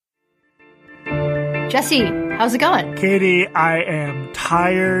Jesse, how's it going? Katie, I am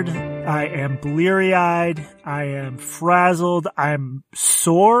tired. I am bleary-eyed. I am frazzled. I'm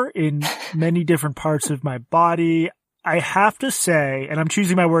sore in many different parts of my body. I have to say, and I'm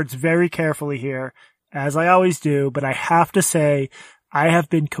choosing my words very carefully here, as I always do, but I have to say, I have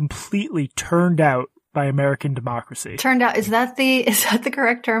been completely turned out by American democracy. Turned out, is that the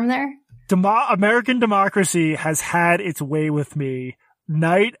correct term there? American democracy has had its way with me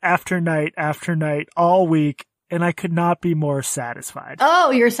night after night after night all week, and I could not be more satisfied.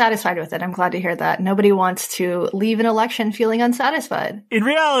 Oh, you're satisfied with it. I'm glad to hear that. Nobody wants to leave an election feeling unsatisfied. In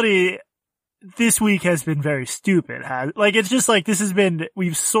reality, this week has been very stupid. It's just like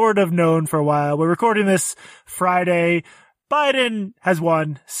we've sort of known for a while. We're recording this Friday. Biden has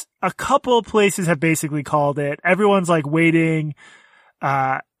won. A couple places have basically called it. Everyone's waiting.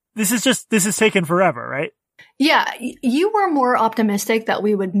 This is taken forever, right? Yeah. You were more optimistic that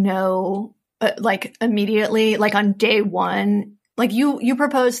we would know, immediately, on day one. You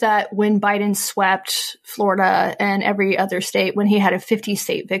proposed that when Biden swept Florida and every other state, when he had a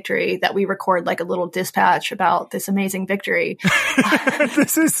 50-state victory, that we record a little dispatch about this amazing victory.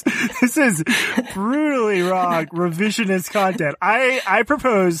 This is brutally wrong revisionist content. I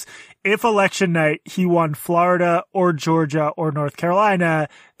propose if election night he won Florida or Georgia or North Carolina,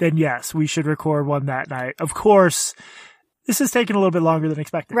 then yes, we should record one that night. Of course, this has taken a little bit longer than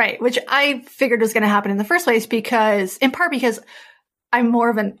expected. Right, which I figured was going to happen in the first place in part because I'm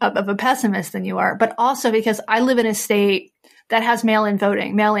more of a pessimist than you are, but also because I live in a state that has mail-in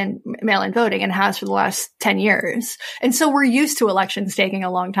voting, and has for the last 10 years. And so we're used to elections taking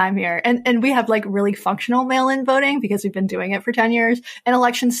a long time here. And we have really functional mail-in voting because we've been doing it for 10 years, and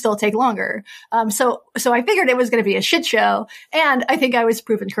elections still take longer. So I figured it was going to be a shit show, and I think I was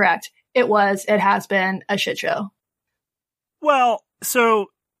proven correct. It has been a shit show. Well, so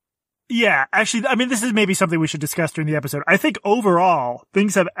yeah, actually, I mean, this is maybe something we should discuss during the episode. I think overall,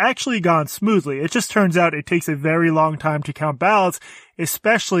 things have actually gone smoothly. It just turns out it takes a very long time to count ballots,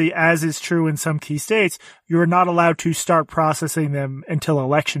 especially as is true in some key states. You're not allowed to start processing them until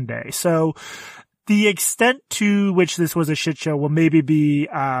election day. So the extent to which this was a shit show will maybe be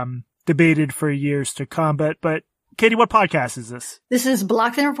debated for years to come. But Katie, what podcast is this? This is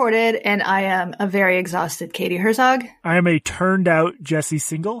Blocked and Reported, and I am a very exhausted Katie Herzog. I am a turned out Jesse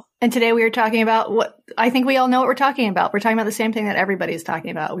Single. And today we are talking about what I think we all know what we're talking about. We're talking about the same thing that everybody's talking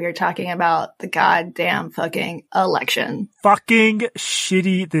about. We are talking about the goddamn fucking election. Fucking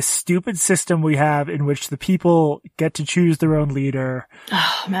shitty, this stupid system we have in which the people get to choose their own leader.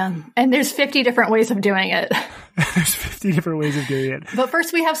 Oh, man. And there's 50 different ways of doing it. There's 50 different ways of doing it. But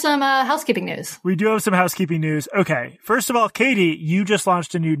first we have some housekeeping news. We do have some housekeeping news. Okay. First of all, Katie, you just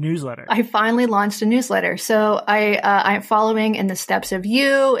launched a new newsletter. I finally launched a newsletter. So I'm following in the steps of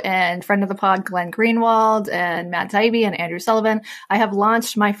you and friend of the pod, Glenn Greenwald, and Matt Taibbi and Andrew Sullivan. I have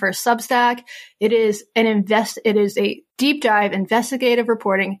launched my first Substack. It is a deep dive investigative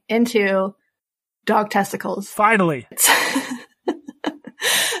reporting into dog testicles. Finally.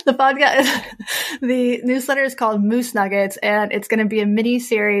 The newsletter is called Moose Nuggets, and it's going to be a mini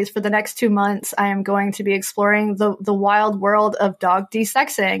series for the next 2 months. I am going to be exploring the wild world of dog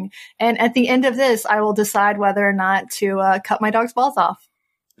desexing. And at the end of this, I will decide whether or not to cut my dog's balls off.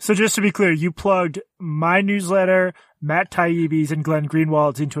 So just to be clear, you plugged my newsletter, Matt Taibbi's, and Glenn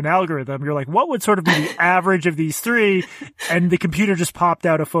Greenwald's into an algorithm. You're like, what would sort of be the average of these three? And the computer just popped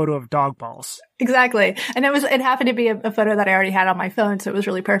out a photo of dog balls. Exactly. And it happened to be a photo that I already had on my phone, so it was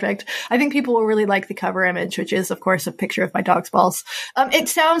really perfect. I think people will really like the cover image, which is, of course, a picture of my dog's balls. It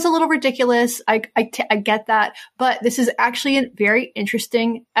sounds a little ridiculous. I get that, but this is actually a very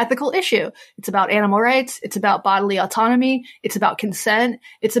interesting ethical issue. It's about animal rights. It's about bodily autonomy. It's about consent.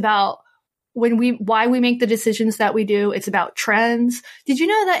 It's about why we make the decisions that we do. It's about trends. Did you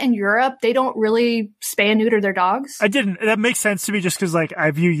know that in Europe, they don't really spay and neuter their dogs? I didn't. That makes sense to me just because,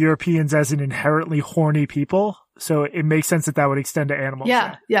 I view Europeans as an inherently horny people. So it makes sense that would extend to animals.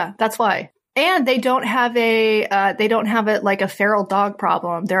 Yeah, that's why. And they don't have a feral dog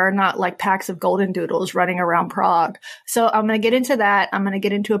problem. There are not packs of golden doodles running around Prague. So I'm going to get into that. I'm going to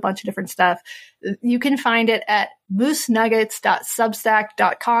get into a bunch of different stuff. You can find it at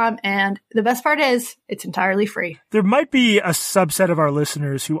moosenuggets.substack.com. And the best part is it's entirely free. There might be a subset of our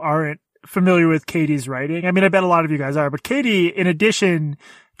listeners who aren't familiar with Katie's writing. I mean, I bet a lot of you guys are, but Katie, in addition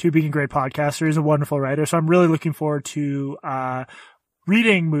to being a great podcaster, is a wonderful writer. So I'm really looking forward to,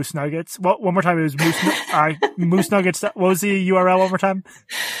 reading Moose Nuggets. Well, one more time, it was Moose Nuggets. What was the URL one more time?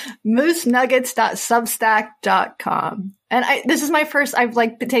 moosenuggets.substack.com. And this is my first, I've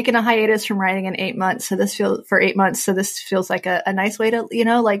like taken a hiatus from writing in 8 months. So this feels like a nice way to,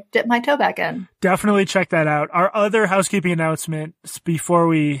 like dip my toe back in. Definitely check that out. Our other housekeeping announcements before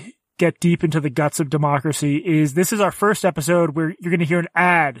we get deep into the guts of democracy is this is our first episode where you're going to hear an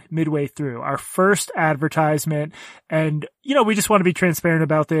ad midway through, our first advertisement. And, we just want to be transparent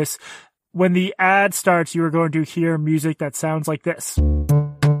about this. When the ad starts, you are going to hear music that sounds like this.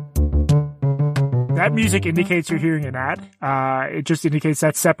 That music indicates you're hearing an ad. It just indicates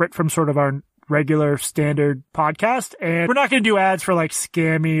that's separate from sort of our regular standard podcast. And we're not going to do ads for like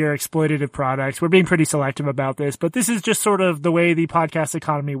scammy or exploitative products. We're being pretty selective about this, but this is just sort of the way the podcast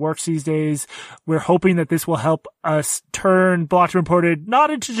economy works these days. We're hoping that this will help us turn Blocked and Reported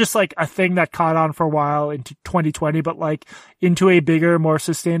not into just like a thing that caught on for a while into 2020, but like into a bigger, more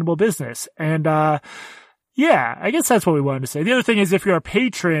sustainable business. And, yeah, I guess that's what we wanted to say. The other thing is if you're a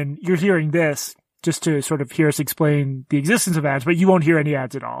patron, you're hearing this just to sort of hear us explain the existence of ads, but you won't hear any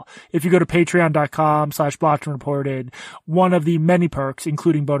ads at all. If you go to patreon.com/blockedandreported, one of the many perks,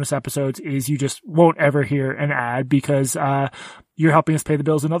 including bonus episodes, is you just won't ever hear an ad because, you're helping us pay the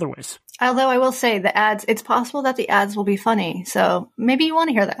bills in other ways. Although I will say the ads, it's possible that the ads will be funny. So maybe you want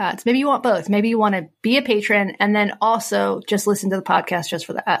to hear the ads. Maybe you want both. Maybe you want to be a patron and then also just listen to the podcast just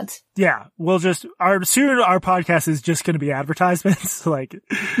for the ads. Yeah. We'll just, our podcast is just going to be advertisements.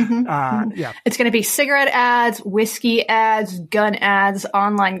 Yeah. It's going to be cigarette ads, whiskey ads, gun ads,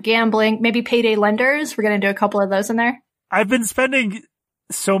 online gambling, maybe payday lenders. We're going to do a couple of those in there. I've been spending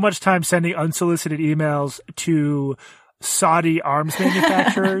so much time sending unsolicited emails to Saudi arms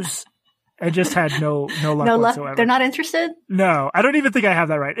manufacturers and just had no luck whatsoever. They're not interested? No, I don't even think I have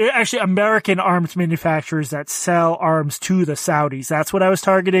that right. Actually, American arms manufacturers that sell arms to the Saudis. That's what I was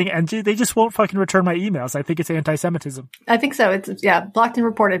targeting, and they just won't fucking return my emails. I think it's anti-Semitism. I think so. It's, Blocked and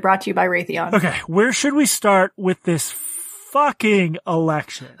Reported, brought to you by Raytheon. Okay, where should we start with this fucking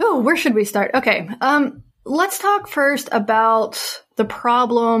election? Oh, where should we start? Okay, let's talk first about the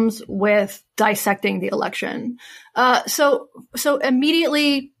problems with dissecting the election. So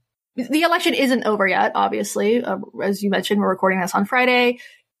immediately, the election isn't over yet, obviously. As you mentioned, we're recording this on Friday.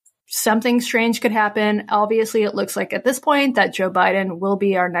 Something strange could happen. Obviously, it looks like at this point that Joe Biden will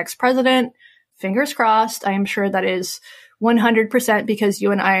be our next president. Fingers crossed. I am sure that is 100% because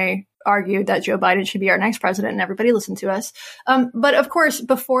you and I argued that Joe Biden should be our next president and everybody listened to us. But of course,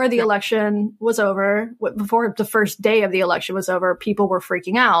 before the election was over, before the first day of the election was over, people were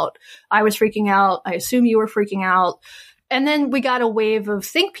freaking out. I was freaking out. I assume you were freaking out. And then we got a wave of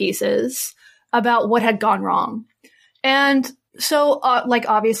think pieces about what had gone wrong. And so,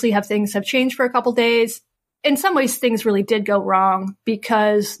 obviously things have changed for a couple days. In some ways, things really did go wrong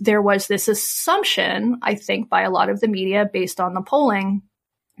because there was this assumption, I think, by a lot of the media based on the polling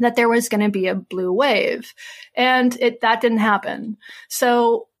that there was going to be a blue wave. And that didn't happen.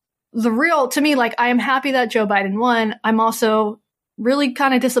 So to me, I am happy that Joe Biden won. I'm also really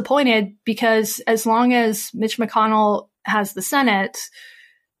kind of disappointed because as long as Mitch McConnell has the Senate,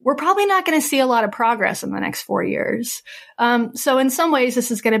 we're probably not going to see a lot of progress in the next 4 years. So in some ways, this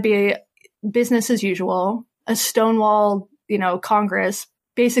is going to be business as usual, a stonewall, Congress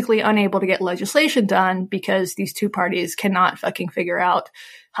basically unable to get legislation done because these two parties cannot fucking figure out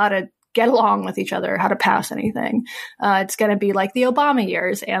how to get along with each other, how to pass anything. It's going to be like the Obama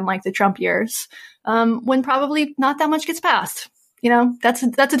years and like the Trump years, when probably not that much gets passed. That's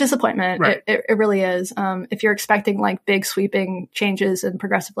a disappointment. Right. It really is. If you're expecting like big sweeping changes in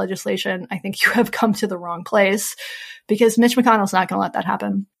progressive legislation, I think you have come to the wrong place because Mitch McConnell's not going to let that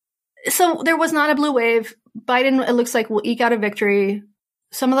happen. So there was not a blue wave. Biden, it looks like, will eke out a victory.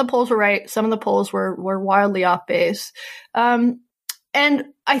 Some of the polls were right. Some of the polls were wildly off base. And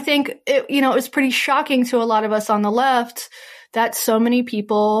I think it was pretty shocking to a lot of us on the left that so many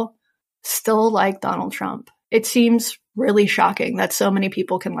people still like Donald Trump. It seems really shocking that so many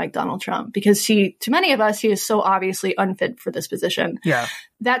people can like Donald Trump because to many of us, he is so obviously unfit for this position. Yeah.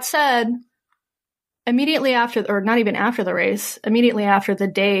 That said, immediately after, or not even after the race, immediately after the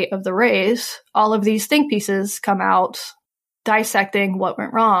day of the race, all of these think pieces come out dissecting what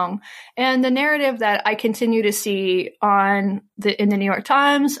went wrong. And the narrative that I continue to see in the New York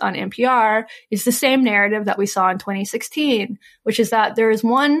Times, on NPR, is the same narrative that we saw in 2016, which is that there is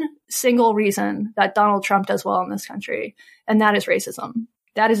one single reason that Donald Trump does well in this country, and that is racism.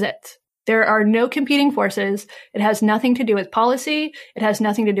 That is it. There are no competing forces. It has nothing to do with policy. It has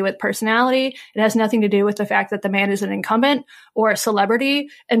nothing to do with personality. It has nothing to do with the fact that the man is an incumbent or a celebrity,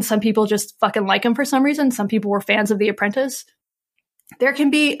 and some people just fucking like him for some reason. Some people were fans of The Apprentice. there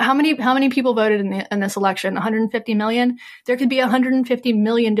can be how many people voted in this election? 150 million. There could be 150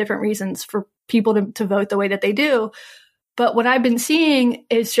 million different reasons for people to vote the way that they do. But what I've been seeing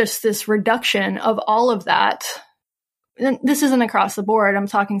is just this reduction of all of that. And this isn't across the board. I'm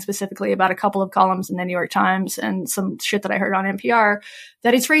talking specifically about a couple of columns in the New York Times and some shit that I heard on NPR,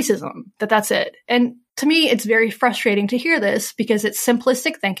 that it's racism, that's it. And to me, it's very frustrating to hear this because it's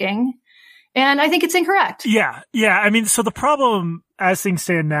simplistic thinking. And I think it's incorrect. Yeah. I mean, so the problem as things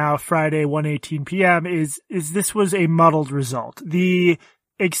stand now, Friday, 1:18 p.m. is this was a muddled result. The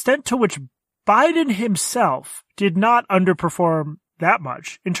extent to which Biden himself did not underperform that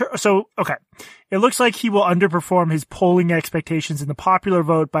much. Okay. It looks like he will underperform his polling expectations in the popular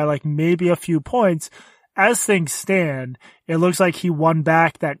vote by like maybe a few points. As things stand, it looks like he won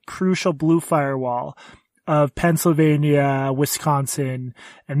back that crucial blue firewall of Pennsylvania, Wisconsin,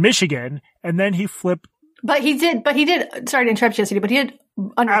 and Michigan, and then he flipped. But he did, sorry to interrupt you, but he did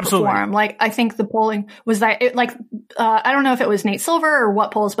underperform. Absolutely. Like, I think the polling was that, I don't know if it was Nate Silver or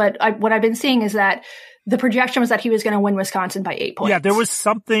what polls, but what I've been seeing is that the projection was that he was going to win Wisconsin by 8 points. Yeah, there was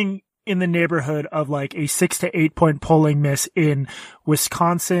something in the neighborhood of like a 6 to 8 point polling miss in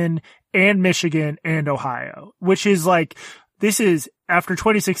Wisconsin and Michigan and Ohio, which is like, this is after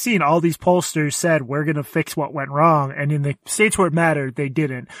 2016, all these pollsters said, we're going to fix what went wrong. And in the states where it mattered, they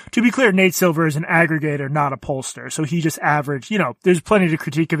didn't. To be clear, Nate Silver is an aggregator, not a pollster. So he just averaged, there's plenty to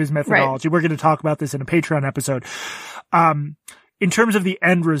critique of his methodology. Right. We're going to talk about this in a Patreon episode. In terms of the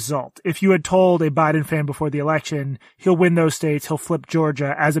end result, if you had told a Biden fan before the election, he'll win those states, he'll flip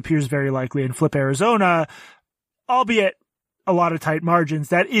Georgia, as appears very likely, and flip Arizona, albeit a lot of tight margins,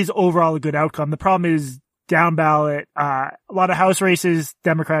 that is overall a good outcome. The problem is down ballot, a lot of House races,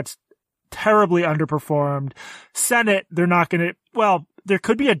 Democrats terribly underperformed. Senate, they're not going to, well, there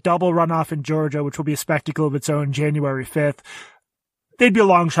could be a double runoff in Georgia, which will be a spectacle of its own January 5th. They'd be a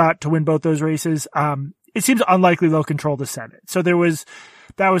long shot to win both those races. It seems unlikely they'll control the Senate. So that was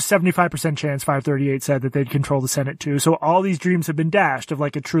 75% chance, 538 said that they'd control the Senate too. So all these dreams have been dashed of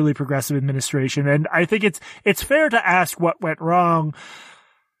like a truly progressive administration. And I think it's fair to ask what went wrong.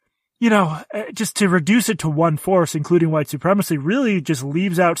 Just to reduce it to one force, including white supremacy, really just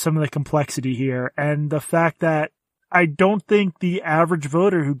leaves out some of the complexity here. And the fact that I don't think the average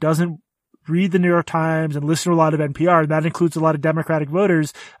voter who doesn't read the New York Times and listen to a lot of NPR, and that includes a lot of Democratic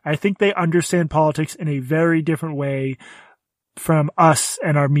voters, I think they understand politics in a very different way from us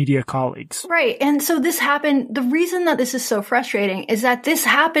and our media colleagues. Right. And so this happened. The reason that this is so frustrating is that this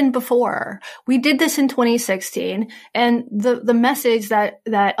happened before. We did this in 2016. And the message that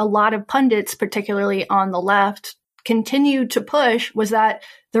a lot of pundits, particularly on the left, continued to push was that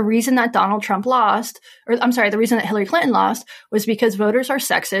the reason that Donald Trump lost, the reason that Hillary Clinton lost was because voters are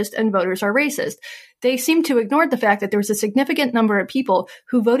sexist and voters are racist. They seem to ignore the fact that there was a significant number of people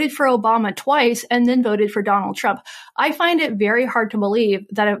who voted for Obama twice and then voted for Donald Trump. I find it very hard to believe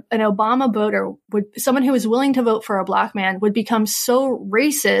that an Obama voter someone who was willing to vote for a black man would become so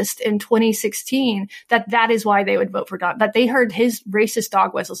racist in 2016 that is why they would vote for Donald, that they heard his racist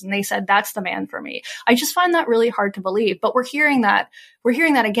dog whistles and they said, that's the man for me. I just find that really hard to believe, but we're hearing that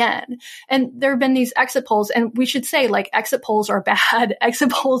again. And there have been these exit polls, and we should say, like, exit polls are bad. Exit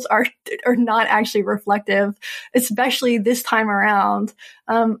polls are not actually reflective, especially this time around,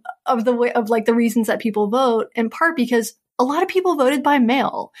 of the reasons that people vote, in part because a lot of people voted by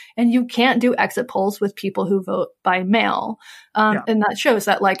mail, and you can't do exit polls with people who vote by mail. And that shows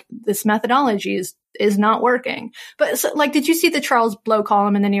that like this methodology is not working. But so, like, did you see the Charles Blow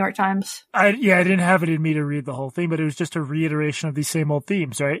column in the New York Times? I didn't have it in me to read the whole thing, but it was just a reiteration of these same old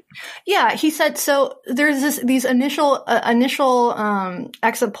themes, right? Yeah, he said, so there's these initial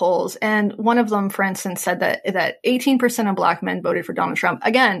exit polls, and one of them, for instance, said that 18% of black men voted for Donald Trump.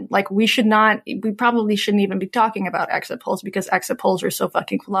 Again, like, we probably shouldn't even be talking about exit polls because exit polls are so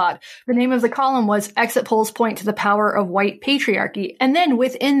fucking flawed. The name of the column was Exit Polls Point to the Power of White Patriarchy. And then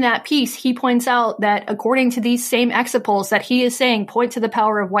within that piece, he points out that according to these same exit polls that he is saying point to the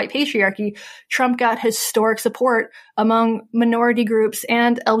power of white patriarchy, Trump got historic support among minority groups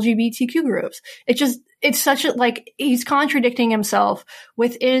and LGBTQ groups. It's such a, like, he's contradicting himself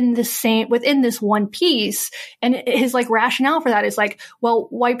within this one piece. And his like rationale for that is like, well,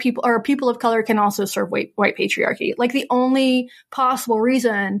 white people or people of color can also serve white patriarchy. Like, the only possible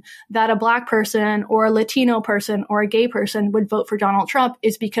reason that a black person or a Latino person or a gay person would vote for Donald Trump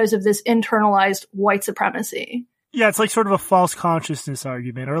is because of this internalized white supremacy. Yeah, it's like sort of a false consciousness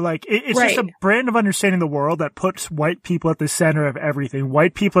argument, or like it's right. Just a brand of understanding the world that puts white people at the center of everything.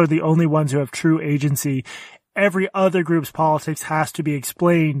 White people are the only ones who have true agency. Every other group's politics has to be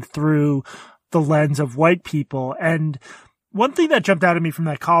explained through the lens of white people. And One thing that jumped out at me from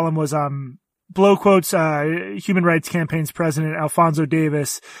that column was, blow quotes, Human Rights Campaign's president, Alphonso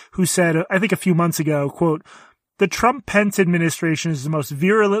Davis, who said, I think a few months ago, quote, "The Trump-Pence administration is the most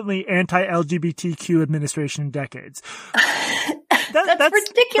virulently anti-LGBTQ administration in decades." That's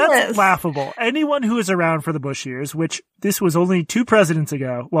ridiculous. That's laughable. Anyone who is around for the Bush years, which this was only 2 presidents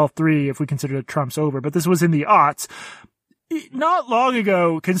ago, well, 3 if we consider Trump's over, but this was in the aughts. Not long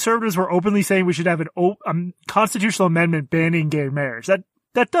ago, conservatives were openly saying we should have a constitutional amendment banning gay marriage.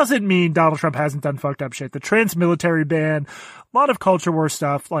 That doesn't mean Donald Trump hasn't done fucked up shit. The trans-military ban, a lot of culture war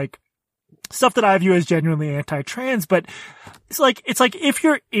stuff, like stuff that I view as genuinely anti-trans, but it's like if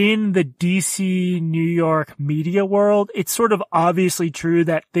you're in the DC, New York media world, it's sort of obviously true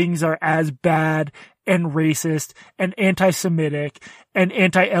that things are as bad and racist and anti-Semitic and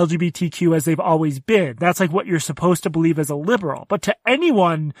anti-LGBTQ as they've always been. That's like what you're supposed to believe as a liberal. But to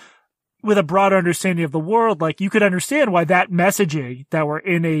anyone with a broader understanding of the world, like, you could understand why that messaging that we're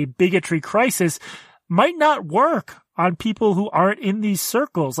in a bigotry crisis might not work on people who aren't in these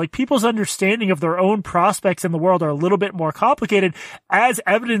circles. Like, people's understanding of their own prospects in the world are a little bit more complicated, as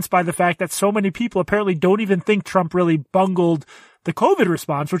evidenced by the fact that so many people apparently don't even think Trump really bungled the COVID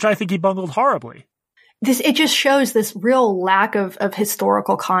response, which I think he bungled horribly. It just shows this real lack of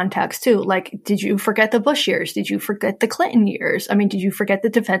historical context too. Like, did you forget the Bush years? Did you forget the Clinton years? I mean, did you forget the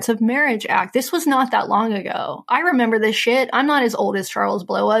Defense of Marriage Act? This was not that long ago. I remember this shit. I'm not as old as Charles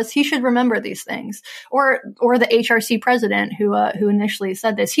Blow was. He should remember these things. Or the HRC president who initially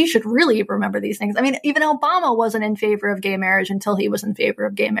said this. He should really remember these things. I mean, even Obama wasn't in favor of gay marriage until he was in favor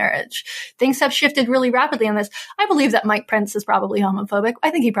of gay marriage. Things have shifted really rapidly on this. I believe that Mike Pence is probably homophobic.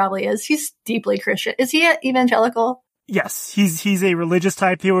 I think he probably is. He's deeply Christian. Is he evangelical? Yes, he's a religious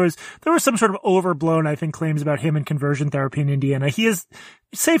type. There was some sort of overblown, I think, claims about him and conversion therapy in Indiana. He is,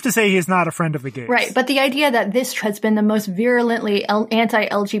 safe to say, he is not a friend of the gays. Right, but the idea that this has been the most virulently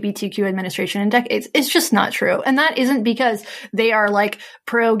anti-LGBTQ administration in decades is just not true. And that isn't because they are like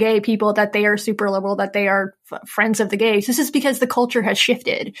pro-gay people, that they are super liberal, that they are friends of the gays. This is because the culture has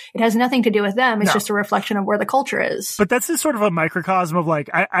shifted. It has nothing to do with them. It's just a reflection of where the culture is. But that's just sort of a microcosm of, like,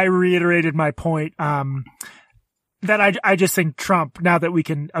 I reiterated my point, that I just think Trump, now that we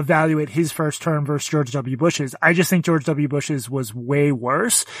can evaluate his first term versus George W. Bush's, I just think George W. Bush's was way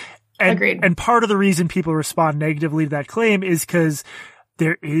worse. Agreed. And part of the reason people respond negatively to that claim is because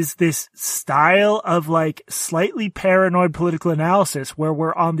there is this style of, like, slightly paranoid political analysis where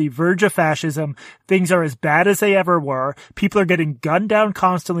we're on the verge of fascism. Things are as bad as they ever were. People are getting gunned down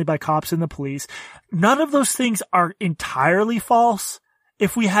constantly by cops and the police. None of those things are entirely false.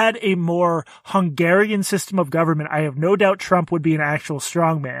 If we had a more Hungarian system of government, I have no doubt Trump would be an actual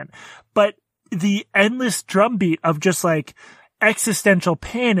strongman. But the endless drumbeat of just, like, existential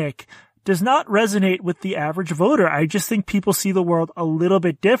panic does not resonate with the average voter. I just think people see the world a little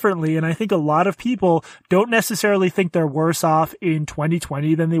bit differently, and I think a lot of people don't necessarily think they're worse off in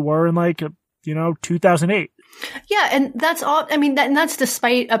 2020 than they were in, like, 2008. Yeah, and that's all. I mean, that's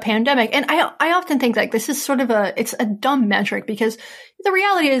despite a pandemic. And I often think like this is sort of it's a dumb metric, because the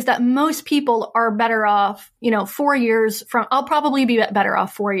reality is that most people are better off, 4 years from, I'll probably be better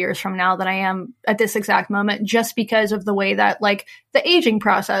off 4 years from now than I am at this exact moment, just because of the way that, like, the aging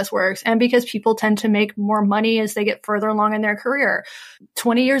process works, and because people tend to make more money as they get further along in their career.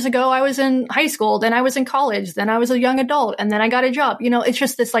 20 years ago, I was in high school, then I was in college, then I was a young adult, and then I got a job. It's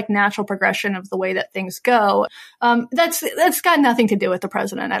just this, like, natural progression of the way that things go. That's got nothing to do with the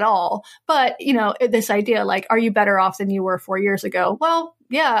president at all. But, this idea, like, are you better off than you were 4 years ago? Well,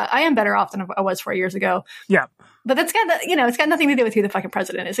 yeah, I am better off than I was 4 years ago. Yeah. But that's got, it's got nothing to do with who the fucking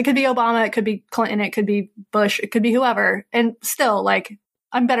president is. It could be Obama, it could be Clinton, it could be Bush, it could be whoever. And still, like,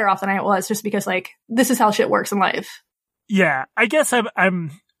 I'm better off than I was, just because, like, this is how shit works in life. Yeah. I guess what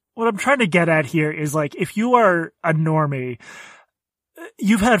I'm trying to get at here is, like, if you are a normie,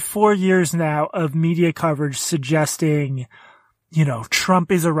 you've had 4 years now of media coverage suggesting,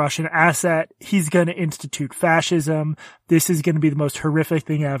 Trump is a Russian asset. He's going to institute fascism. This is going to be the most horrific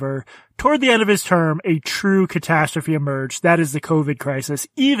thing ever. Toward the end of his term, a true catastrophe emerged. That is the COVID crisis.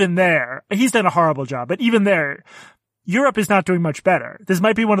 Even there, he's done a horrible job, but even there, Europe is not doing much better. This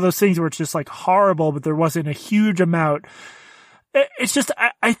might be one of those things where it's just, like, horrible, but there wasn't a huge amount. It's just,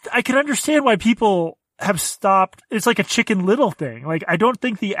 I can understand why people have stopped. It's like a Chicken Little thing. Like, I don't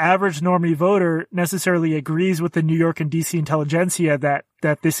think the average normie voter necessarily agrees with the New York and DC intelligentsia that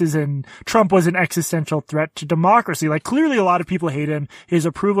Trump was an existential threat to democracy. Like, clearly a lot of people hate him. His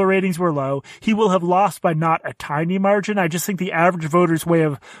approval ratings were low. He will have lost by not a tiny margin. I just think the average voter's way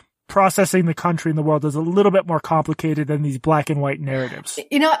of processing the country and the world is a little bit more complicated than these black and white narratives.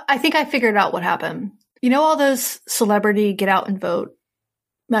 I think I figured out what happened. You know all those celebrity get out and vote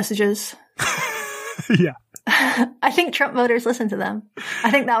messages? Yeah. I think Trump voters listened to them.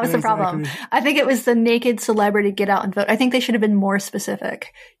 I think that was the problem. I think it was the naked celebrity get out and vote. I think they should have been more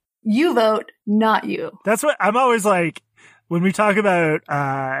specific. You vote, not you. That's what I'm always like, when we talk about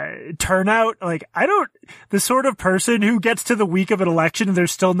turnout, like the sort of person who gets to the week of an election and they're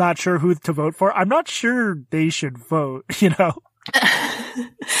still not sure who to vote for, I'm not sure they should vote, you know?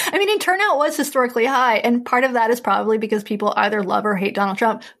 I mean, turnout was historically high, and part of that is probably because people either love or hate Donald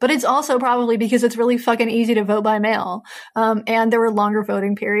Trump, but it's also probably because it's really fucking easy to vote by mail. And there were longer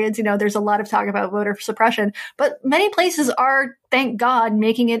voting periods. You know, there's a lot of talk about voter suppression, but many places are, thank God,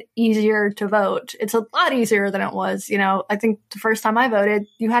 making it easier to vote. It's a lot easier than it was. You know, I think the first time I voted,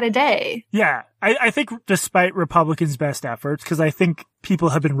 you had a day. Yeah. I think despite Republicans' best efforts, because I think people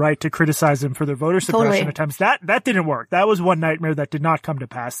have been right to criticize them for their voter suppression attempts, that didn't work. That was one nightmare that did not come to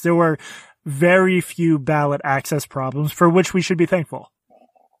pass. There were very few ballot access problems for which we should be thankful.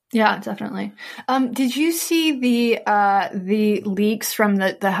 Yeah, definitely. Did you see the leaks from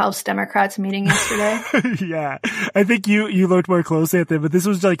the House Democrats meeting yesterday? Yeah. I think you looked more closely at them, but this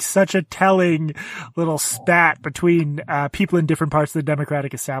was like such a telling little spat between people in different parts of the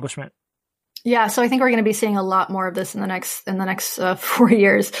Democratic establishment. Yeah, so I think we're going to be seeing a lot more of this in the next 4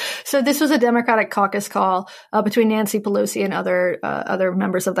 years. So this was a Democratic caucus call between Nancy Pelosi and other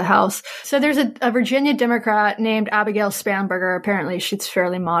members of the House. So there's a Virginia Democrat named Abigail Spanberger. Apparently, she's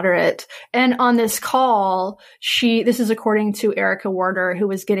fairly moderate. And on this call, this is according to Erica Warder, who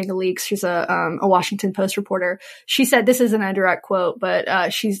was getting the leaks. She's a Washington Post reporter. She said, this isn't a direct quote, but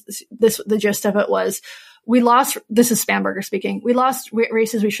the gist of it was, we lost, this is Spanberger speaking, we lost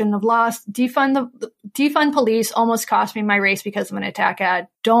races we shouldn't have lost. Defund police almost cost me my race because of an attack ad.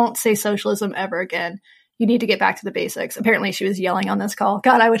 Don't say socialism ever again. You need to get back to the basics. Apparently she was yelling on this call.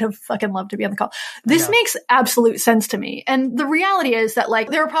 God, I would have fucking loved to be on the call. This makes absolute sense to me. And the reality is that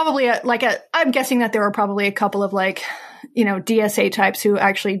there were probably I'm guessing that there were probably a couple of DSA types who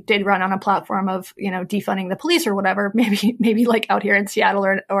actually did run on a platform of, defunding the police or whatever, maybe like out here in Seattle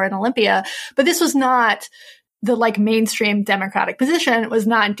or in Olympia. But this was not the mainstream Democratic position. It was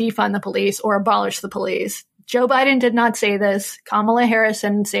not defund the police or abolish the police. Joe Biden did not say this. Kamala Harris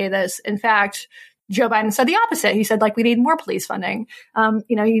didn't say this. In fact, Joe Biden said the opposite. He said, we need more police funding. You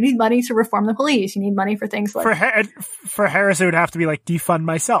need money to reform the police. You need money for things like... For Harris, it would have to be defund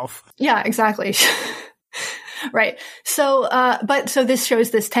myself. Yeah, exactly. Right. So, so this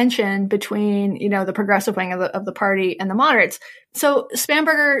shows this tension between, the progressive wing of the party and the moderates. So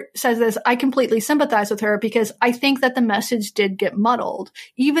Spanberger says this, I completely sympathize with her because I think that the message did get muddled.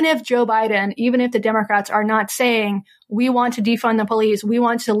 Even if Joe Biden, even if the Democrats are not saying, we want to defund the police, we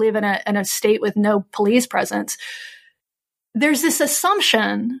want to live in a state with no police presence, there's this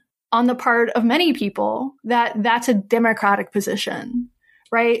assumption on the part of many people that that's a Democratic position,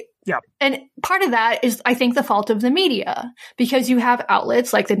 right? Yeah. And part of that is, I think, the fault of the media, because you have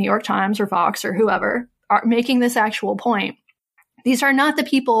outlets like the New York Times or Vox or whoever are making this actual point. These are not the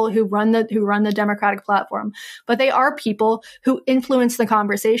people who run the Democratic platform, but they are people who influence the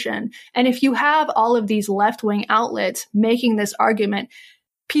conversation. And if you have all of these left-wing outlets making this argument,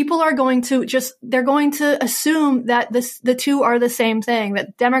 people are going to they're going to assume that the two are the same thing,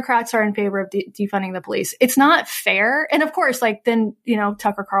 that Democrats are in favor of defunding the police. It's not fair. And of course, then,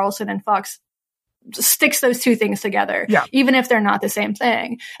 Tucker Carlson and Fox sticks those two things together, even if they're not the same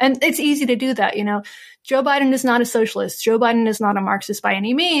thing. And it's easy to do that. Joe Biden is not a socialist. Joe Biden is not a Marxist by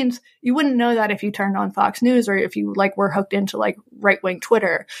any means. You wouldn't know that if you turned on Fox News or if you were hooked into right-wing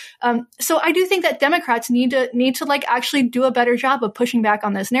Twitter. So I do think that Democrats need to actually do a better job of pushing back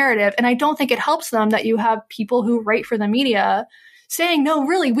on this narrative. And I don't think it helps them that you have people who write for the media saying, no,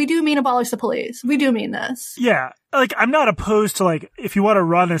 really, we do mean abolish the police. We do mean this. Yeah. I'm not opposed to if you want to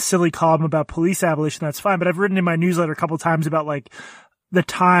run a silly column about police abolition, that's fine. But I've written in my newsletter a couple of times about the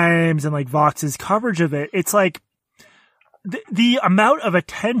Times and Vox's coverage of it. It's the amount of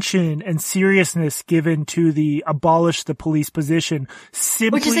attention and seriousness given to the abolish the police position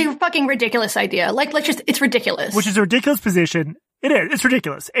simply, which is a fucking ridiculous idea. It's ridiculous. Which is a ridiculous position. It is. It's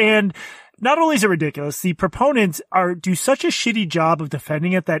ridiculous. And not only is it ridiculous, the proponents do such a shitty job of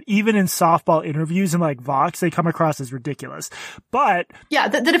defending it that even in softball interviews and Vox, they come across as ridiculous. But yeah,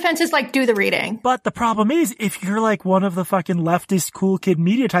 the defense is do the reading. But the problem is, if you're one of the fucking leftist cool kid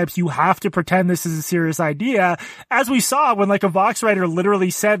media types, you have to pretend this is a serious idea. As we saw when a Vox writer literally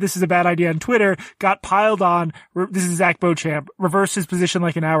said this is a bad idea on Twitter, got piled on. This is Zach Beauchamp, reversed his position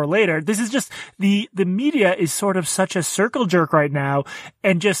an hour later. This is just the media is sort of such a circle jerk right now,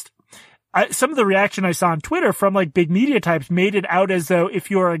 and just some of the reaction I saw on Twitter from big media types made it out as though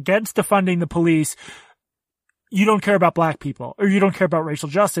if you're against defunding the police, you don't care about black people or you don't care about racial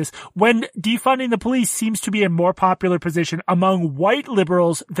justice, when defunding the police seems to be a more popular position among white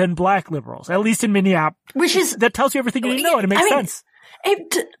liberals than black liberals, at least in Minneapolis. Which is, that tells you everything you need to know, and it makes sense.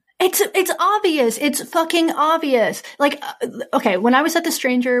 It's obvious. It's fucking obvious. Like, okay, when I was at The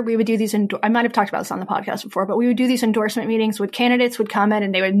Stranger, we would do these, I might have talked about this on the podcast before, but we would do these endorsement meetings with candidates would come in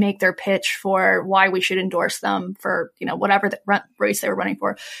and they would make their pitch for why we should endorse them for, whatever the race they were running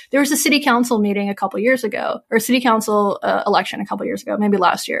for. There was a city council meeting a couple years ago, or a city council election a couple years ago, maybe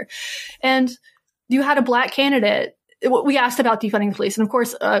last year. And you had a black candidate. We asked about defunding the police, and of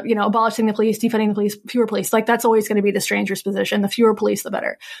course, abolishing the police, defunding the police, fewer police. Like, that's always going to be the Stranger's position. The fewer police, the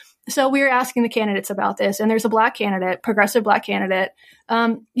better. So we were asking the candidates about this, and there's a black candidate, progressive black candidate,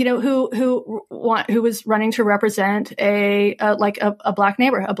 who was running to represent a black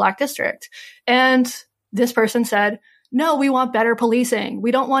neighborhood, a black district. And this person said, no, we want better policing. We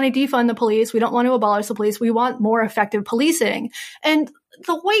don't want to defund the police. We don't want to abolish the police. We want more effective policing. And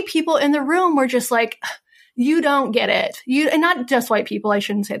the white people in the room were just like, you don't get it. And not just white people. I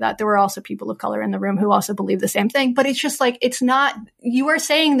shouldn't say that. There were also people of color in the room who also believe the same thing. But it's just like, it's not, you are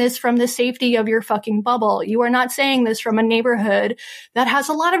saying this from the safety of your fucking bubble. You are not saying this from a neighborhood that has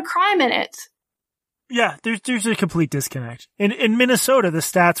a lot of crime in it. Yeah, there's a complete disconnect. In Minnesota, the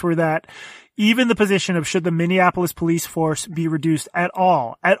stats were that even the position of should the Minneapolis police force be reduced at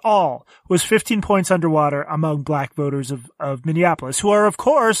all, was 15 points underwater among black voters of Minneapolis, who are, of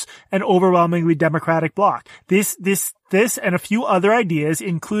course, an overwhelmingly Democratic bloc. This and a few other ideas,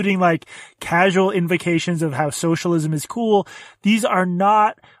 including like casual invocations of how socialism is cool. These are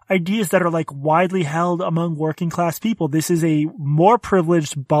not ideas that are like widely held among working class people. This is a more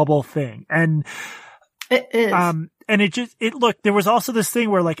privileged bubble thing. And it is. And look, there was also this thing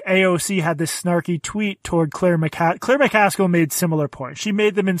where like AOC had this snarky tweet toward Claire McCaskill. Claire McCaskill made similar points. She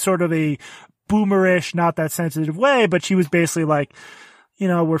made them in sort of a boomerish, not that sensitive way, but she was basically like,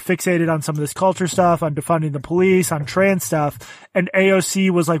 we're fixated on some of this culture stuff, on defunding the police, on trans stuff. And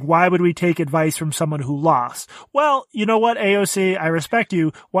AOC was like, why would we take advice from someone who lost? Well, you know what, AOC, I respect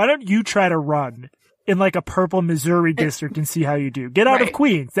you. Why don't you try to run in like a purple Missouri district and see how you do? Get out of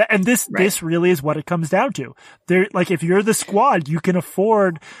Queens. This really is what it comes down to. Like, if you're the squad, you can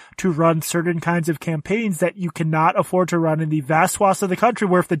afford to run certain kinds of campaigns that you cannot afford to run in the vast swaths of the country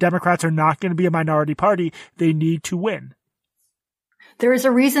where if the Democrats are not going to be a minority party, they need to win. There is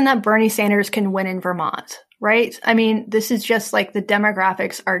a reason that Bernie Sanders can win in Vermont, right? I mean, this is just like the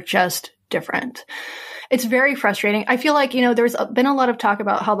demographics are just different. It's very frustrating. I feel like, there's been a lot of talk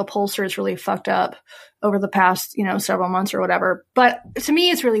about how the pollsters really fucked up over the past, several months or whatever. But to me,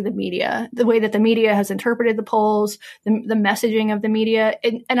 it's really the media, the way that the media has interpreted the polls, the messaging of the media.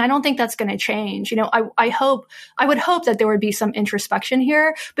 And I don't think that's going to change. I would hope that there would be some introspection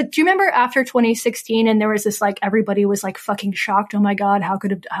here. But do you remember after 2016 and there was this, like, everybody was like fucking shocked. Oh my God, how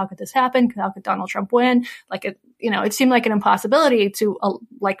could this happen? How could Donald Trump win? Like, it seemed like an impossibility to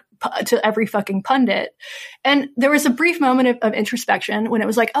every fucking pundit. And there was a brief moment of introspection when it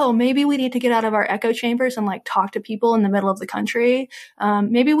was like, oh, maybe we need to get out of our echo chambers and like talk to people in the middle of the country.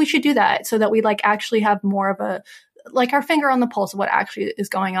 Maybe we should do that so that we like actually have more of our finger on the pulse of what actually is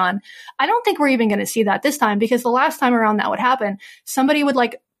going on. I don't think we're even going to see that this time, because the last time around that would happen, somebody would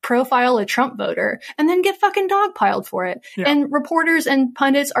like profile a Trump voter and then get fucking dogpiled for it. Yeah. And reporters and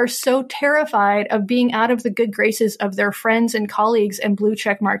pundits are so terrified of being out of the good graces of their friends and colleagues and blue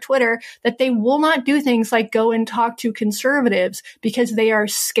checkmark Twitter that they will not do things like go and talk to conservatives because they are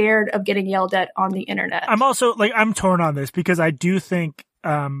scared of getting yelled at on the internet. I'm also I'm torn on this because I do think,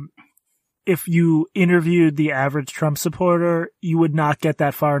 if you interviewed the average Trump supporter, you would not get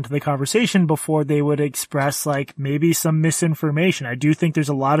that far into the conversation before they would express like maybe some misinformation. I do think there's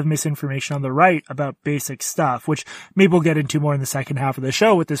a lot of misinformation on the right about basic stuff, which maybe we'll get into more in the second half of the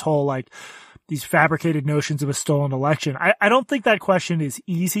show with this whole like these fabricated notions of a stolen election. I don't think that question is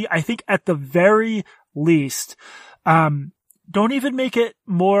easy. I think at the very least, don't even make it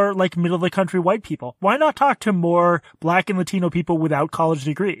more like middle of the country white people. Why not talk to more Black and Latino people without college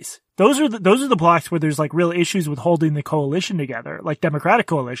degrees? Those are the blocks where there's like real issues with holding the coalition together, like Democratic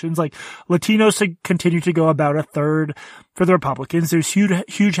coalitions. Like Latinos continue to go about a third for the Republicans. There's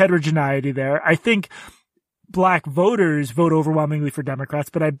huge heterogeneity there. I think Black voters vote overwhelmingly for Democrats,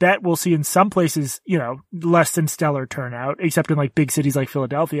 but I bet we'll see in some places, less than stellar turnout, except in like big cities like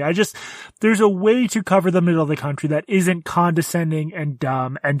Philadelphia. There's a way to cover the middle of the country that isn't condescending and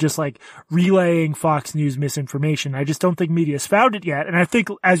dumb and just like relaying Fox News misinformation. I just don't think media's found it yet. And I think,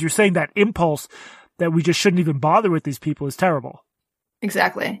 as you're saying, that impulse that we just shouldn't even bother with these people is terrible.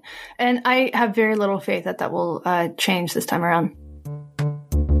 Exactly. And I have very little faith that will change this time around.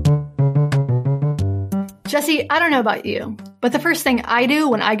 Jesse, I don't know about you, but the first thing I do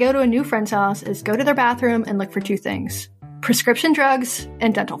when I go to a new friend's house is go to their bathroom and look for two things: prescription drugs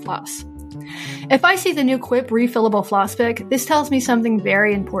and dental floss. If I see the new Quip refillable floss pick, this tells me something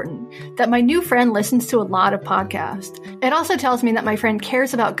very important, that my new friend listens to a lot of podcasts. It also tells me that my friend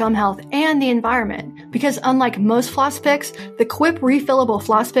cares about gum health and the environment, because unlike most floss picks, the Quip refillable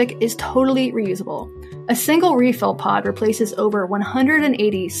floss pick is totally reusable. A single refill pod replaces over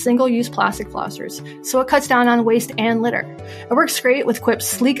 180 single-use plastic flossers, so it cuts down on waste and litter. It works great with Quip's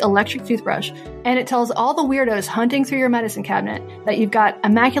sleek electric toothbrush, and it tells all the weirdos hunting through your medicine cabinet that you've got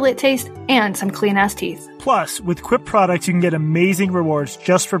immaculate taste and some clean-ass teeth. Plus, with Quip products, you can get amazing rewards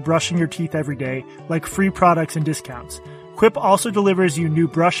just for brushing your teeth every day, like free products and discounts. Quip also delivers you new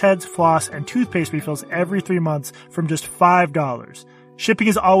brush heads, floss, and toothpaste refills every 3 months from just $5. Shipping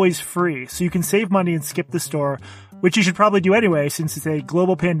is always free, so you can save money and skip the store, which you should probably do anyway since it's a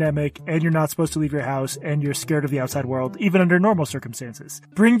global pandemic and you're not supposed to leave your house and you're scared of the outside world, even under normal circumstances.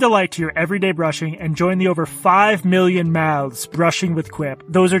 Bring delight to your everyday brushing and join the over 5 million mouths brushing with Quip.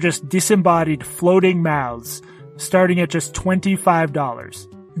 Those are just disembodied floating mouths, starting at just $25.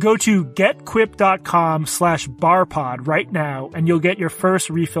 Go to getquip.com/barpod right now and you'll get your first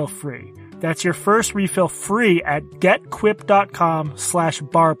refill free. That's your first refill free at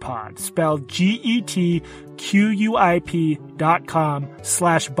getquip.com/barpod, spelled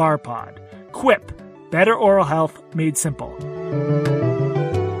GETQUIP.com/barpod. Quip, better oral health made simple.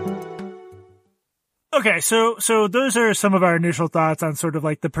 Okay, so those are some of our initial thoughts on sort of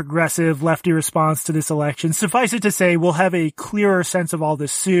like the progressive lefty response to this election. Suffice it to say, we'll have a clearer sense of all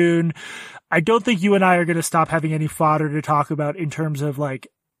this soon. I don't think you and I are going to stop having any fodder to talk about in terms of like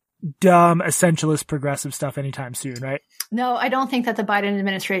dumb essentialist progressive stuff anytime soon, right? No, I don't think that the Biden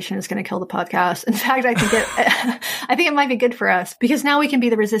administration is going to kill the podcast. In fact, I think it might be good for us because now we can be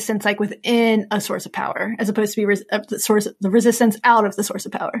the resistance like within a source of power as opposed to be the resistance out of the source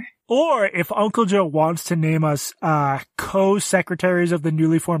of power. Or if Uncle Joe wants to name us co-secretaries of the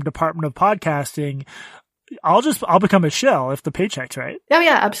newly formed Department of Podcasting, I'll become a shill if the paycheck's right. Oh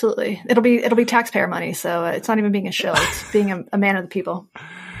yeah, absolutely. It'll be taxpayer money, so it's not even being a shill; it's being a man of the people.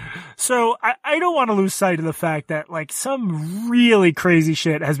 So I don't want to lose sight of the fact that like some really crazy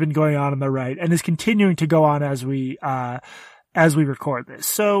shit has been going on the right and is continuing to go on as we record this.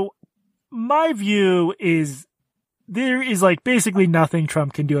 So my view is there is like basically nothing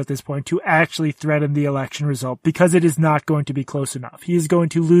Trump can do at this point to actually threaten the election result because it is not going to be close enough. He is going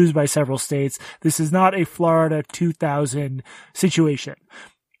to lose by several states. This is not a Florida 2000 situation.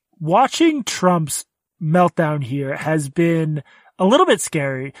 Watching Trump's meltdown here has been a little bit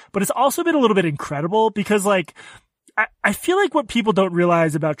scary, but it's also been a little bit incredible because like, I feel like what people don't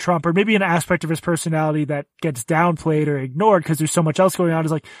realize about Trump, or maybe an aspect of his personality that gets downplayed or ignored because there's so much else going on,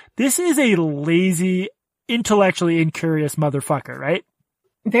 is like, this is a lazy, intellectually incurious motherfucker, right?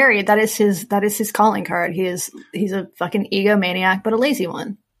 Very. That is his calling card. He's a fucking egomaniac, but a lazy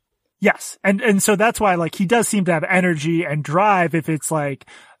one. Yes. And so that's why like he does seem to have energy and drive if it's like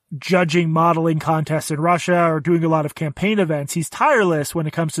judging modeling contests in Russia or doing a lot of campaign events. He's tireless when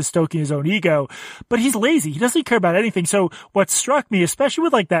it comes to stoking his own ego, but he's lazy. He doesn't care about anything. So what struck me, especially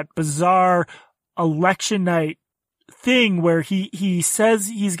with like that bizarre election night thing where he says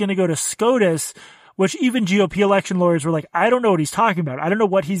he's going to go to SCOTUS, which even GOP election lawyers were like, I don't know what he's talking about. I don't know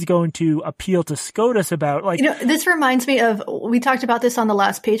what he's going to appeal to SCOTUS about. Like, this reminds me of, we talked about this on the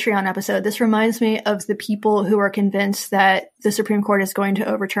last Patreon episode. This reminds me of the people who are convinced that the Supreme Court is going to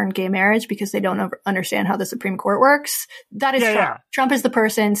overturn gay marriage because they don't understand how the Supreme Court works. That is Trump. Yeah. Trump is the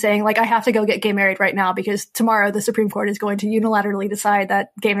person saying like, I have to go get gay married right now because tomorrow the Supreme Court is going to unilaterally decide that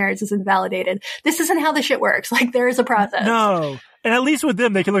gay marriage is invalidated. This isn't how the shit works. Like there is a process. No. And at least with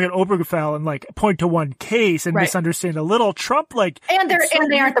them, they can look at Obergefell and like point to one case and misunderstand a little. Trump, like, and they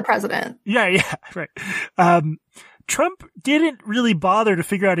aren't the president. Yeah, right. Trump didn't really bother to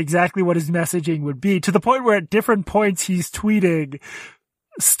figure out exactly what his messaging would be, to the point where at different points he's tweeting,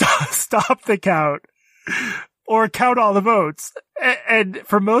 stop the count or count all the votes. And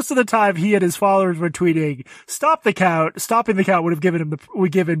for most of the time, he and his followers were tweeting, stop the count. Stopping the count would have given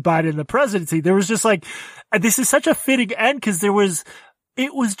Biden the presidency. There was just like, this is such a fitting end because it was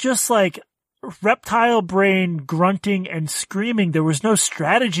just like reptile brain grunting and screaming. There was no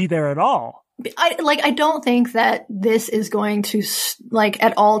strategy there at all. I don't think that this is going to like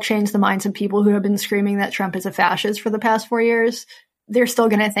at all change the minds of people who have been screaming that Trump is a fascist for the past 4 years. They're still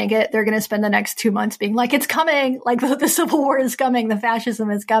going to think it. They're going to spend the next 2 months being like, it's coming. Like the Civil War is coming. The fascism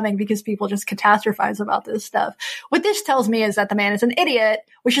is coming because people just catastrophize about this stuff. What this tells me is that the man is an idiot,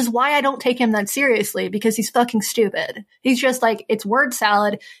 which is why I don't take him that seriously because he's fucking stupid. He's just like, it's word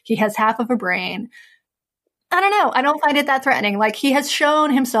salad. He has half of a brain. I don't know. I don't find it that threatening. Like, he has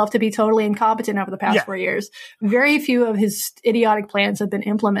shown himself to be totally incompetent over the past 4 years. Very few of his idiotic plans have been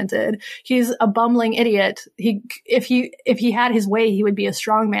implemented. He's a bumbling idiot. If he had his way, he would be a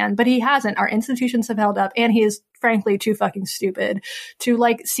strong man, but he hasn't. Our institutions have held up, and he is frankly too fucking stupid to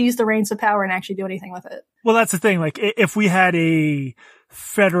like seize the reins of power and actually do anything with it. Well, that's the thing. Like, if we had a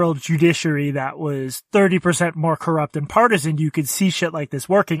federal judiciary that was 30% more corrupt and partisan, you could see shit like this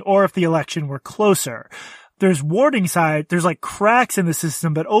working, or if the election were closer. There's warning signs, there's like cracks in the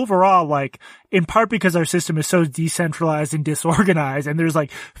system, but overall, like, in part because our system is so decentralized and disorganized, and there's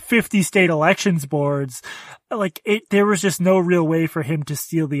like 50 state elections boards, like, there was just no real way for him to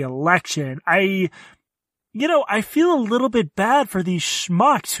steal the election. I feel a little bit bad for these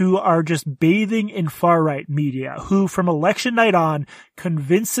schmucks who are just bathing in far-right media, who from election night on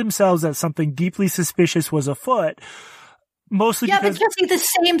convinced themselves that something deeply suspicious was afoot. Mostly because, but Jesse, the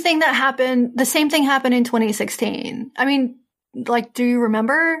same thing happened in 2016. I mean, like, do you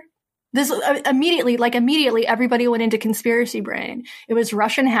remember? This immediately everybody went into conspiracy brain. It was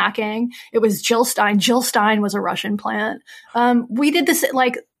Russian hacking. It was Jill Stein. Jill Stein was a Russian plant. We did this,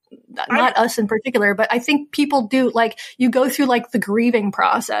 like, not us in particular, but I think people do, like, you go through like the grieving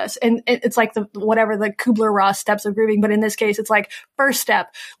process, and it's like the Kubler-Ross steps of grieving. But in this case, it's like, first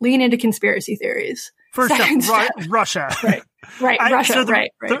step, lean into conspiracy theories. First step, Russia. Right. Russia.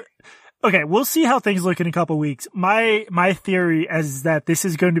 Right. Okay, we'll see how things look in a couple of weeks. My theory is that this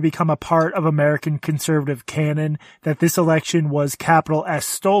is going to become a part of American conservative canon, that this election was capital S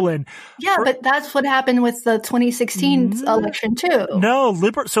stolen. Yeah, but that's what happened with the 2016 election too. No,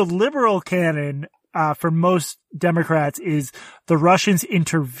 liberal canon, for most Democrats is the Russians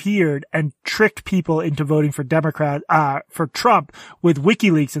interfered and tricked people into voting for for Trump with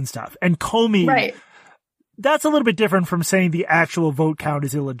WikiLeaks and stuff. And Comey. Right. That's a little bit different from saying the actual vote count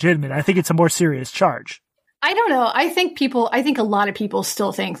is illegitimate. I think it's a more serious charge. I don't know. I think a lot of people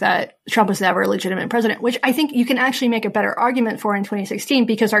still think that Trump was never a legitimate president, which I think you can actually make a better argument for in 2016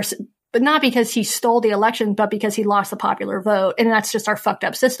 but not because he stole the election, but because he lost the popular vote. And that's just our fucked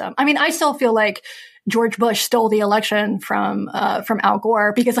up system. I mean, I still feel like George Bush stole the election from Al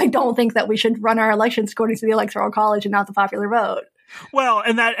Gore, because I don't think that we should run our elections according to the Electoral College and not the popular vote. Well,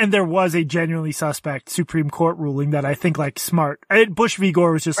 and there was a genuinely suspect Supreme Court ruling that I think, like, Bush v.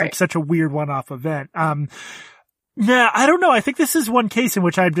 Gore was just like such a weird one-off event. Yeah, I don't know. I think this is one case in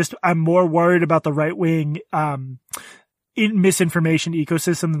which I'm more worried about the right-wing, misinformation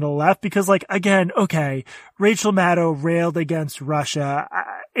ecosystem than the left, because, like, again, okay, Rachel Maddow railed against Russia.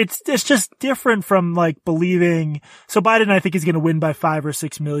 It's just different from, like, believing. So Biden, I think, is going to win by 5 or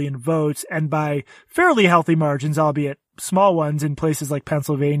 6 million votes, and by fairly healthy margins, albeit small ones in places like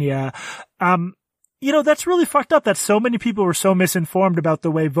Pennsylvania. That's really fucked up that so many people were so misinformed about the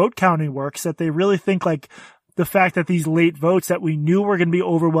way vote counting works that they really think, like, the fact that these late votes that we knew were going to be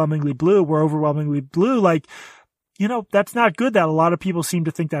overwhelmingly blue were overwhelmingly blue. Like, that's not good, that a lot of people seem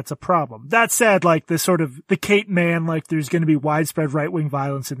to think that's a problem. That said, like, the Kate Manne, like, there's going to be widespread right-wing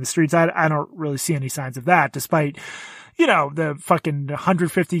violence in the streets. I don't really see any signs of that, despite, the fucking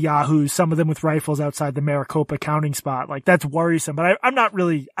 150 yahoos, some of them with rifles outside the Maricopa counting spot. Like, that's worrisome, but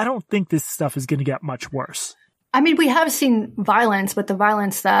I don't think this stuff is going to get much worse. I mean, we have seen violence, but the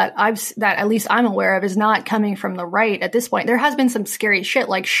violence that at least I'm aware of is not coming from the right at this point. There has been some scary shit,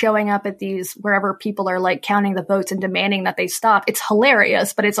 like showing up at these, wherever people are like counting the votes and demanding that they stop. It's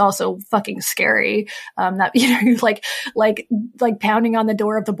hilarious, but it's also fucking scary. Like pounding on the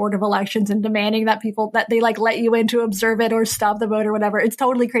door of the Board of Elections and demanding that they like let you in to observe it or stop the vote or whatever. It's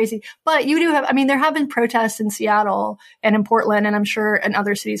totally crazy. But there have been protests in Seattle and in Portland, and I'm sure in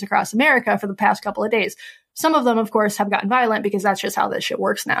other cities across America for the past couple of days. Some of them, of course, have gotten violent because that's just how this shit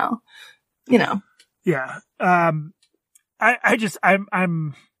works now. Yeah. I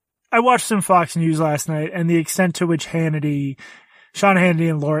watched some Fox News last night, and the extent to which Sean Hannity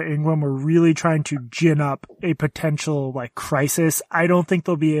and Laura Ingraham were really trying to gin up a potential, like, crisis. I don't think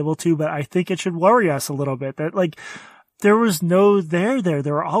they'll be able to, but I think it should worry us a little bit that, like, there was no there.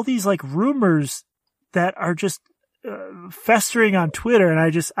 There were all these, like, rumors that are just festering on Twitter, and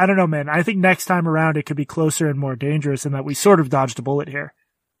I don't know, man. I think next time around it could be closer and more dangerous, and that we sort of dodged a bullet here.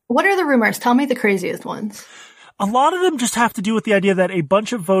 What are the rumors? Tell me the craziest ones. A lot of them just have to do with the idea that a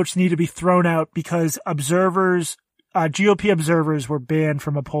bunch of votes need to be thrown out because GOP observers were banned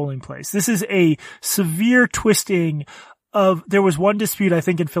from a polling place. This is a severe twisting there was one dispute, I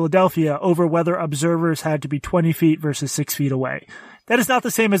think, in Philadelphia over whether observers had to be 20 feet versus 6 feet away. That is not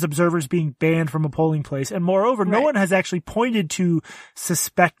the same as observers being banned from a polling place. And moreover, no one has actually pointed to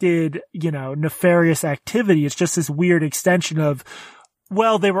suspected, nefarious activity. It's just this weird extension of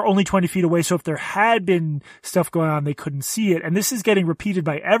well, they were only 20 feet away. So if there had been stuff going on, they couldn't see it. And this is getting repeated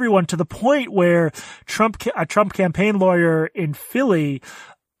by everyone to the point where a Trump campaign lawyer in Philly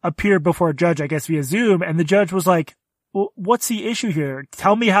appeared before a judge, I guess via Zoom. And the judge was like, well, what's the issue here?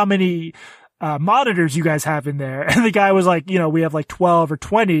 Tell me how many monitors you guys have in there. And the guy was like, we have like 12 or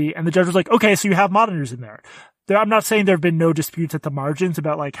 20. And the judge was like, okay, so you have monitors in there. I'm not saying there have been no disputes at the margins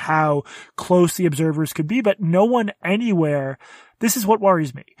about like how close the observers could be, but no one anywhere. This is what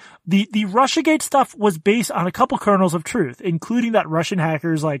worries me. The Russiagate stuff was based on a couple kernels of truth, including that Russian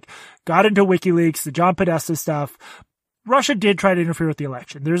hackers like got into WikiLeaks, the John Podesta stuff. Russia did try to interfere with the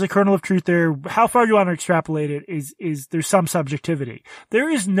election. There's a kernel of truth there. How far you want to extrapolate it is there's some subjectivity. There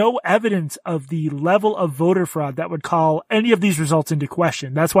is no evidence of the level of voter fraud that would call any of these results into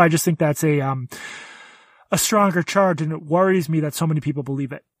question. That's why I just think that's a stronger charge, and it worries me that so many people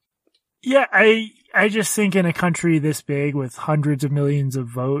believe it. Yeah, I just think in a country this big with hundreds of millions of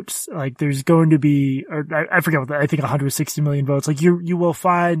votes, like there's going to be, or I forget what I think 160 million votes, like you will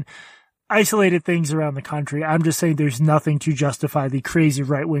find isolated things around the country. I'm just saying there's nothing to justify the crazy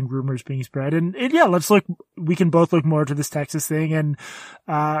right-wing rumors being spread. And yeah, we can both look more to this Texas thing and,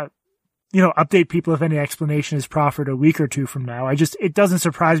 update people if any explanation is proffered a week or two from now. It doesn't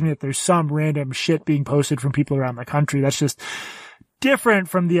surprise me that there's some random shit being posted from people around the country. That's just different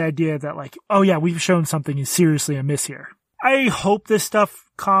from the idea that like, oh yeah, we've shown something is seriously amiss here. I hope this stuff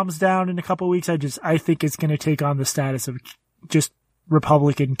calms down in a couple of weeks. I think it's going to take on the status of just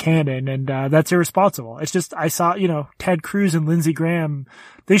Republican canon, and that's irresponsible. It's just, I saw, Ted Cruz and Lindsey Graham,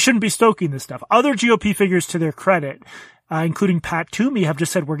 they shouldn't be stoking this stuff. Other GOP figures, to their credit, including Pat Toomey, have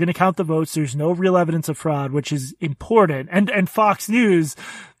just said, we're going to count the votes. There's no real evidence of fraud, which is important. And Fox News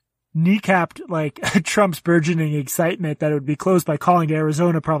kneecapped like Trump's burgeoning excitement that it would be closed by calling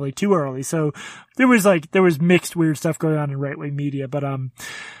Arizona probably too early. So there was mixed weird stuff going on in right-wing media. But,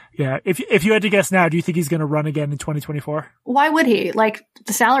 yeah, if you had to guess now, do you think he's going to run again in 2024? Why would he? Like,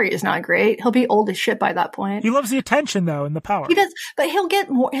 the salary is not great. He'll be old as shit by that point. He loves the attention though and the power. He does, but he'll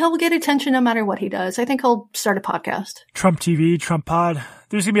get attention no matter what he does. I think he'll start a podcast. Trump TV, Trump Pod.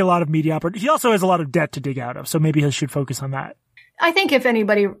 There's going to be a lot of media He also has a lot of debt to dig out of, so maybe he should focus on that. I think if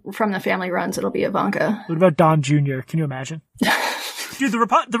anybody from the family runs, it'll be Ivanka. What about Don Jr.? Can you imagine? Dude,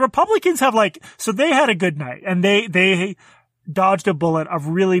 the Republicans have so they had a good night and they dodged a bullet of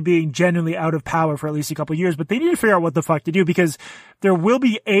really being genuinely out of power for at least a couple of years, but they need to figure out what the fuck to do because there will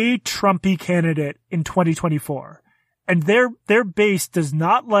be a Trumpy candidate in 2024. And their base does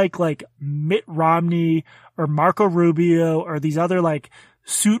not like Mitt Romney or Marco Rubio or these other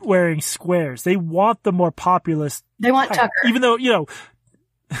suit wearing squares. They want the more populist. They want type. Tucker. Even though,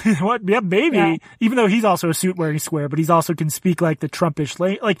 what? Yeah, maybe. Yeah. Even though he's also a suit wearing square, but he's also can speak like the Trumpish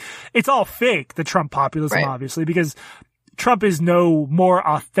it's all fake, the Trump populism, right. Obviously, because Trump is no more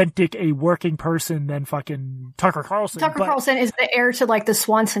authentic a working person than fucking Tucker Carlson. Carlson is the heir to the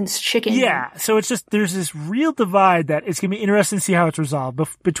Swanson's chicken. Yeah. So it's just, there's this real divide that it's going to be interesting to see how it's resolved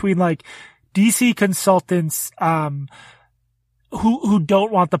between DC consultants, who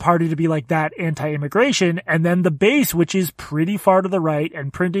don't want the party to be that anti-immigration, and then the base, which is pretty far to the right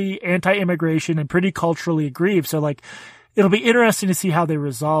and pretty anti-immigration and pretty culturally aggrieved. So it'll be interesting to see how they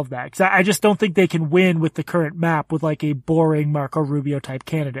resolve that. Cause I just don't think they can win with the current map with a boring Marco Rubio type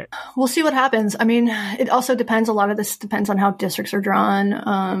candidate. We'll see what happens. I mean, it also depends. A lot of this depends on how districts are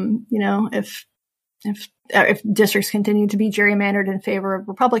drawn. If districts continue to be gerrymandered in favor of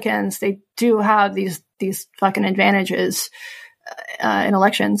Republicans, they do have these fucking advantages in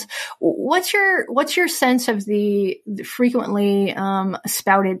elections. What's your sense of the frequently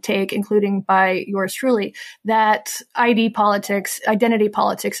spouted take, including by yours truly, that identity politics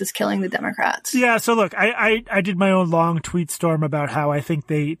is killing the Democrats? Yeah. So look, I did my own long tweet storm about how I think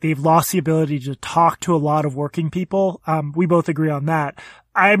they've lost the ability to talk to a lot of working people. We both agree on that.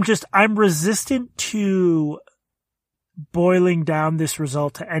 I'm resistant to boiling down this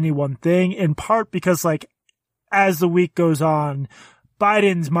result to any one thing, in part because as the week goes on,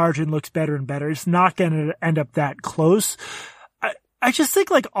 Biden's margin looks better and better. It's not going to end up that close. I just think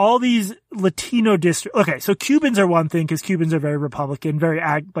all these Latino districts, okay, so Cubans are one thing because Cubans are very Republican,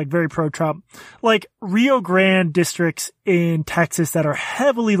 very pro-Trump. Rio Grande districts in Texas that are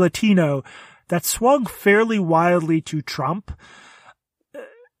heavily Latino that swung fairly wildly to Trump.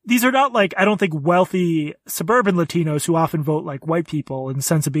 These are not I don't think wealthy suburban Latinos who often vote like white people in the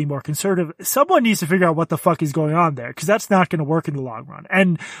sense of being more conservative. Someone needs to figure out what the fuck is going on there because that's not going to work in the long run.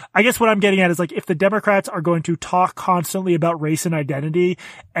 And I guess what I'm getting at is if the Democrats are going to talk constantly about race and identity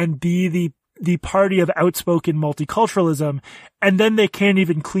and be the party of outspoken multiculturalism, and then they can't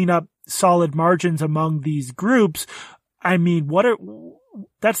even clean up solid margins among these groups. I mean,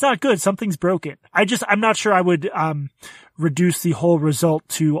 that's not good. Something's broken. I'm not sure I would, reduce the whole result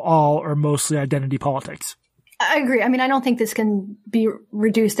to all or mostly identity politics. I agree. I mean, I don't think this can be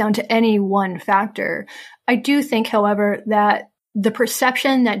reduced down to any one factor. I do think, however, that the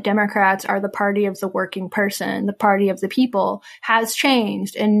perception that Democrats are the party of the working person, the party of the people, has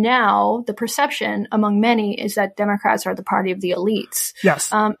changed. And now the perception among many is that Democrats are the party of the elites.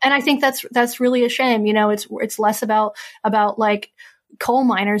 Yes. And I think that's really a shame. You know, it's less about like coal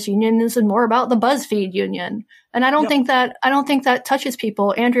miners unions and more about the BuzzFeed union. And I don't think that touches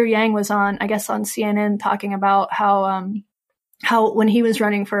people. Andrew Yang was on CNN talking about how when he was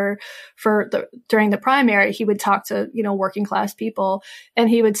running during the primary, he would talk to, working class people, and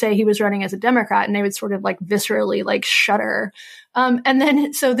he would say he was running as a Democrat, and they would sort of like viscerally like shudder. And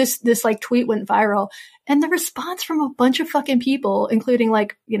then so this like tweet went viral, and the response from a bunch of fucking people, including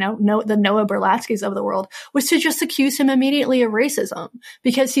like, the Noah Berlatskys of the world, was to just accuse him immediately of racism,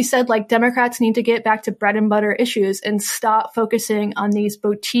 because he said like Democrats need to get back to bread and butter issues and stop focusing on these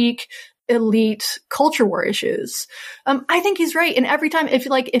boutique elite culture war issues. I think he's right. And every time,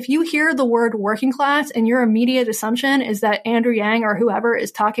 if you hear the word working class and your immediate assumption is that Andrew Yang or whoever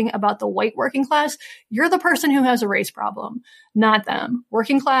is talking about the white working class, you're the person who has a race problem, not them.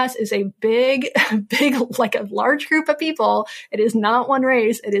 Working class is a big, like a large group of people. It is not one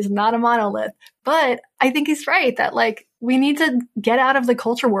race. It is not a monolith. But I think he's right that like we need to get out of the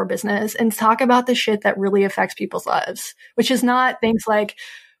culture war business and talk about the shit that really affects people's lives, which is not things like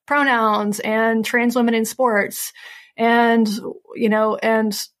pronouns and trans women in sports and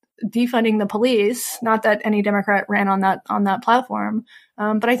defunding the police. Not that any Democrat ran on that platform.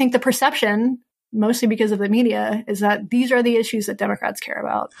 But I think the perception, mostly because of the media, is that these are the issues that Democrats care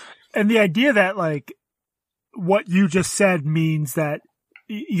about. And the idea that like what you just said means that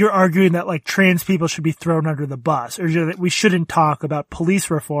you're arguing that like trans people should be thrown under the bus, or that we shouldn't talk about police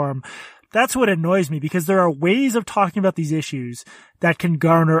reform. That's what annoys me, because there are ways of talking about these issues that can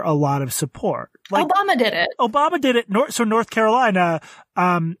garner a lot of support. Like, Obama did it. So North Carolina,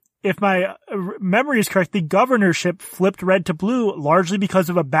 if my memory is correct, the governorship flipped red to blue largely because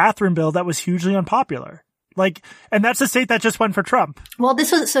of a bathroom bill that was hugely unpopular. Like, and that's the state that just went for Trump. Well,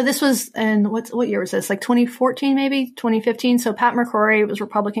 this was in what year was this? Like 2014, maybe 2015. So Pat McCrory was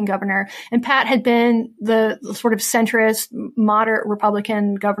Republican governor, and Pat had been the sort of centrist, moderate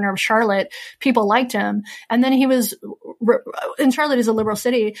Republican governor of Charlotte. People liked him. And then and Charlotte is a liberal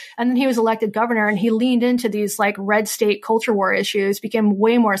city. And then he was elected governor, and he leaned into these like red state culture war issues, became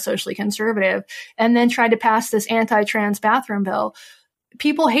way more socially conservative, and then tried to pass this anti-trans bathroom bill.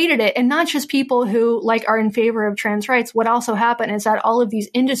 People hated it, and not just people who like are in favor of trans rights. What also happened is that all of these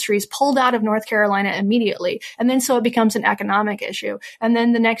industries pulled out of North Carolina immediately, and then so it becomes an economic issue. And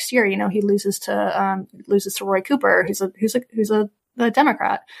then the next year, he loses to Roy Cooper, who's a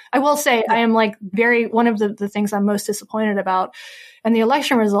Democrat. I will say I am like one of the things I'm most disappointed about in the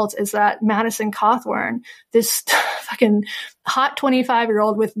election results is that Madison Cawthorn, this fucking hot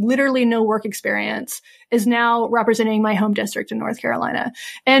 25-year-old with literally no work experience, is now representing my home district in North Carolina.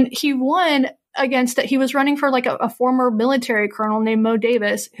 And he won he was running for like a former military colonel named Mo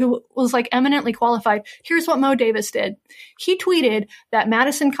Davis, who was like eminently qualified. Here's what Mo Davis did. He tweeted that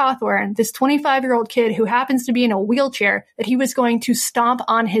Madison Cawthorn, this 25-year-old kid who happens to be in a wheelchair, that he was going to stomp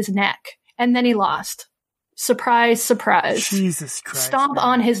on his neck. And then he lost. Surprise, surprise. Jesus Christ. Stomp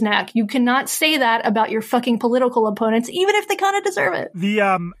on his neck. You cannot say that about your fucking political opponents, even if they kind of deserve it.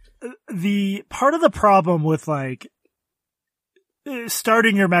 The part of the problem with like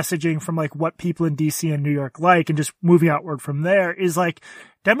starting your messaging from like what people in DC and New York like and just moving outward from there is like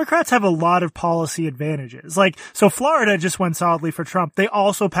Democrats have a lot of policy advantages. Like, so Florida just went solidly for Trump. They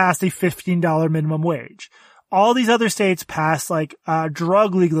also passed a $15 minimum wage. All these other states passed like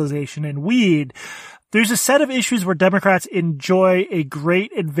drug legalization and weed. There's a set of issues where Democrats enjoy a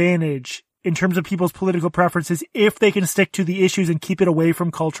great advantage in terms of people's political preferences if they can stick to the issues and keep it away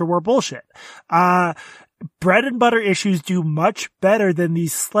from culture war bullshit. Bread and butter issues do much better than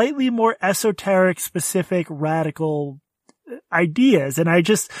these slightly more esoteric, specific, radical ideas. And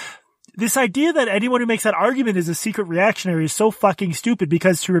this idea that anyone who makes that argument is a secret reactionary is so fucking stupid,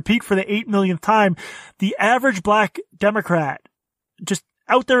 because, to repeat for the 8 millionth time, the average black Democrat just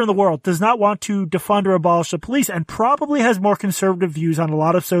out there in the world does not want to defund or abolish the police, and probably has more conservative views on a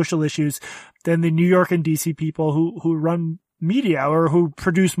lot of social issues than the New York and DC people who run media or who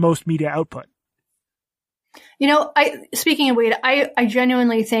produce most media output. Speaking of weed, I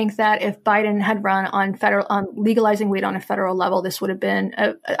genuinely think that if Biden had run on legalizing weed on a federal level, this would have been,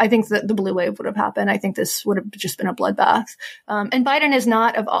 I think that the blue wave would have happened. I think this would have just been a bloodbath. And Biden is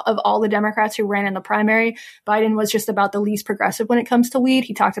not of all the Democrats who ran in the primary. Biden was just about the least progressive when it comes to weed.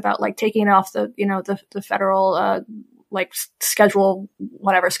 He talked about like taking it off the federal, Schedule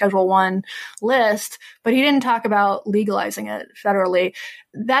 1 list, but he didn't talk about legalizing it federally.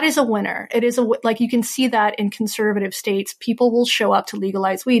 That is a winner. It is you can see that in conservative states, people will show up to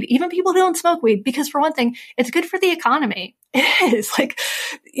legalize weed, even people who don't smoke weed, because for one thing, it's good for the economy. It is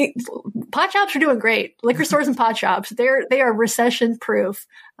pot shops are doing great. Liquor stores and pot shops, they are recession proof.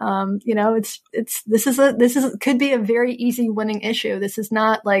 This could be a very easy winning issue. This is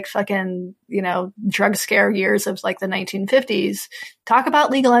not like fucking, drug scare years of like the 1950s. Talk about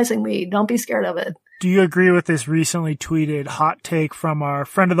legalizing weed. Don't be scared of it. Do you agree with this recently tweeted hot take from our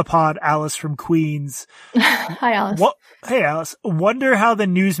friend of the pod, Alice from Queens? Hi, Alice. Hey, Alice. Wonder how the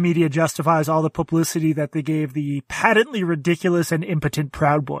news media justifies all the publicity that they gave the patently ridiculous and impotent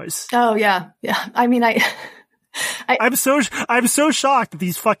Proud Boys. Oh, yeah. Yeah. I mean, I'm so shocked that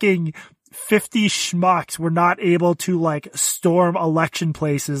these fucking 50 schmucks were not able to like storm election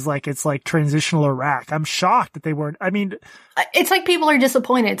places like it's like transitional Iraq. I'm shocked that they weren't. I mean, it's like people are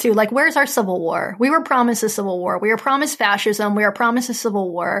disappointed too. Like, where's our civil war? We were promised a civil war. We were promised fascism. We were promised a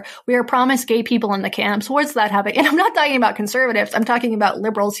civil war. We were promised gay people in the camps. What's that happening? And I'm not talking about conservatives. I'm talking about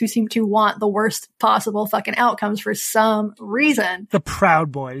liberals who seem to want the worst possible fucking outcomes for some reason. The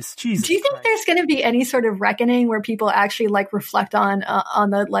Proud Boys. Jesus. Do you think there's going to be any sort of reckoning where people actually like reflect on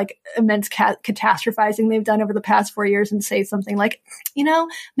the like immense catastrophizing they've done over the past 4 years and say something like,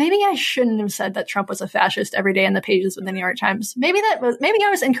 maybe I shouldn't have said that Trump was a fascist every day in the pages of the New York Times. Maybe I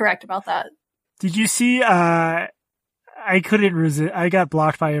was incorrect about that. Did you see, I couldn't resist. I got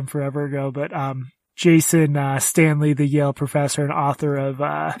blocked by him forever ago, but, Jason, Stanley, the Yale professor and author of,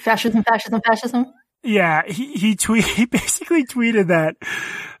 Fascism. Yeah. He basically tweeted that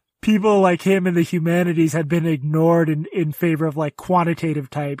people like him in the humanities had been ignored in favor of like quantitative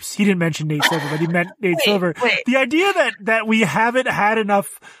types. He didn't mention Nate Silver, but he meant Nate Silver. The idea that we haven't had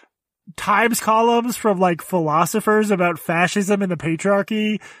enough Times columns from like philosophers about fascism and the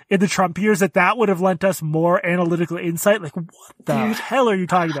patriarchy in the Trump years, that would have lent us more analytical insight. Like, what the hell are you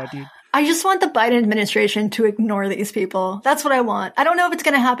talking about, dude? I just want the Biden administration to ignore these people. That's what I want. I don't know if it's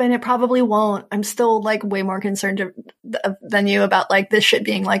going to happen. It probably won't. I'm still like way more concerned than you about like this shit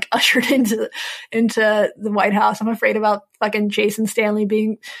being like ushered into the White House. I'm afraid about fucking Jason Stanley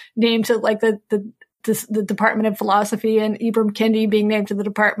being named to like the Department of Philosophy and Ibram Kendi being named to the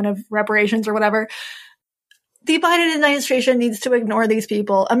Department of Reparations or whatever. The Biden administration needs to ignore these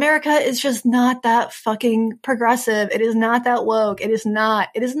people. America is just not that fucking progressive. It is not that woke. It is not.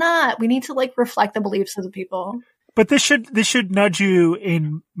 We need to like reflect the beliefs of the people. But this should nudge you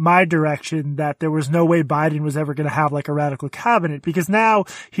in my direction that there was no way Biden was ever going to have like a radical cabinet, because now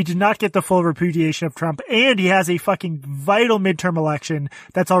he did not get the full repudiation of Trump, and he has a fucking vital midterm election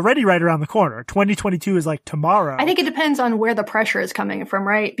that's already right around the corner. 2022 is like tomorrow. I think it depends on where the pressure is coming from,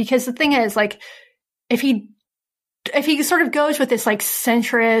 right? Because the thing is, like, if he sort of goes with this like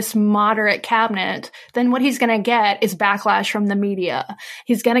centrist, moderate cabinet, then what he's going to get is backlash from the media.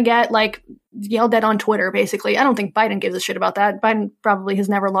 He's going to get like yelled at on Twitter, basically. I don't think Biden gives a shit about that. Biden probably has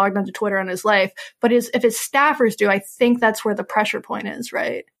never logged onto Twitter in his life, but if his staffers do, I think that's where the pressure point is,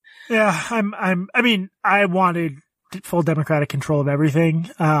 right? Yeah, I wanted full Democratic control of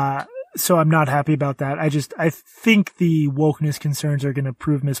everything. So I'm not happy about that. I think the wokeness concerns are going to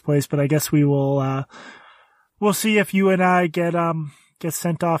prove misplaced, but I guess we'll see if you and I get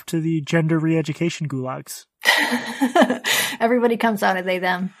sent off to the gender re-education gulags. Everybody comes out of they,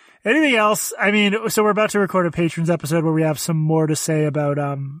 them. Anything else? I mean, so we're about to record a Patrons episode where we have some more to say about,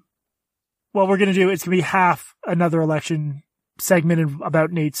 what we're going to do. It's going to be half another election segment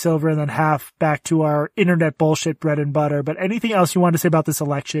about Nate Silver and then half back to our internet bullshit bread and butter. But anything else you want to say about this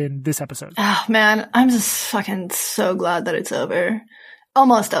election, this episode? Oh man, I'm just fucking so glad that it's over.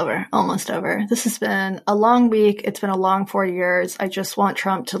 Almost over. This has been a long week. It's been a long 4 years. I just want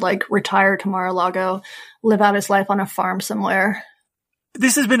Trump to like retire to Mar-a-Lago, live out his life on a farm somewhere.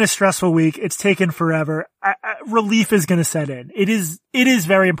 This has been a stressful week. It's taken forever. Relief is going to set in. It is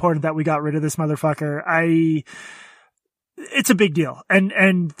very important that we got rid of this motherfucker. It's a big deal.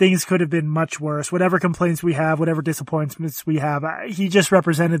 And things could have been much worse. Whatever complaints we have, whatever disappointments we have, he just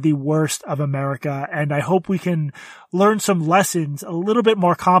represented the worst of America. And I hope we can learn some lessons a little bit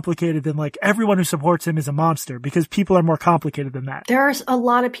more complicated than like everyone who supports him is a monster, because people are more complicated than that. There's a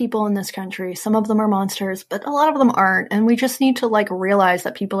lot of people in this country. Some of them are monsters, but a lot of them aren't. And we just need to like realize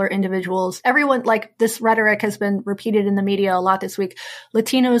that people are individuals. Everyone, like, this rhetoric has been repeated in the media a lot this week.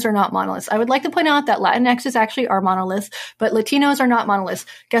 Latinos are not monoliths. I would like to point out that Latinx actually are monoliths, but Latinos are not monoliths.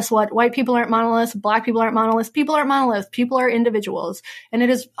 Guess what? White people aren't monoliths. Black people aren't monoliths. People aren't monoliths. People are individuals. And it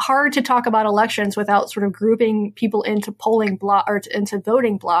is hard to talk about elections without sort of grouping people into polling block or into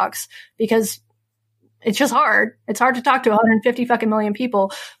voting blocks, because it's just hard. It's hard to talk to 150 fucking million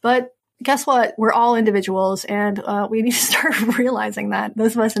people. But guess what? We're all individuals, and we need to start realizing that.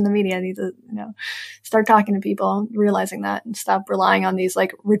 Those of us in the media need to, start talking to people, realizing that, and stop relying on these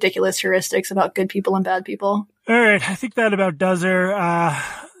like ridiculous heuristics about good people and bad people. All right, I think that about does her.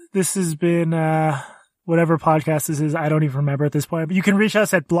 This has been whatever podcast this is. I don't even remember at this point. But you can reach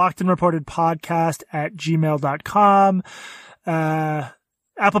us at blockedandreportedpodcast@gmail.com. We're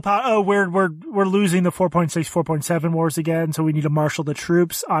losing the 4.6, 4.7 wars again, so we need to marshal the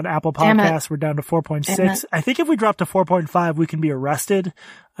troops on Apple Podcasts. We're down to 4.6. I think if we drop to 4.5, we can be arrested.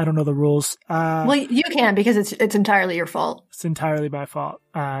 I don't know the rules. Well, you can, because it's entirely your fault. It's entirely my fault.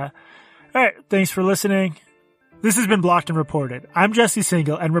 All right, thanks for listening. This has been Blocked and Reported. I'm Jesse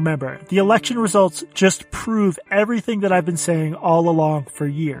Singal, and remember, the election results just prove everything that I've been saying all along for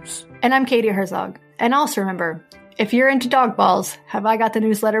years. And I'm Katie Herzog. And also remember, if you're into dog balls, have I got the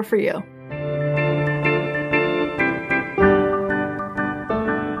newsletter for you?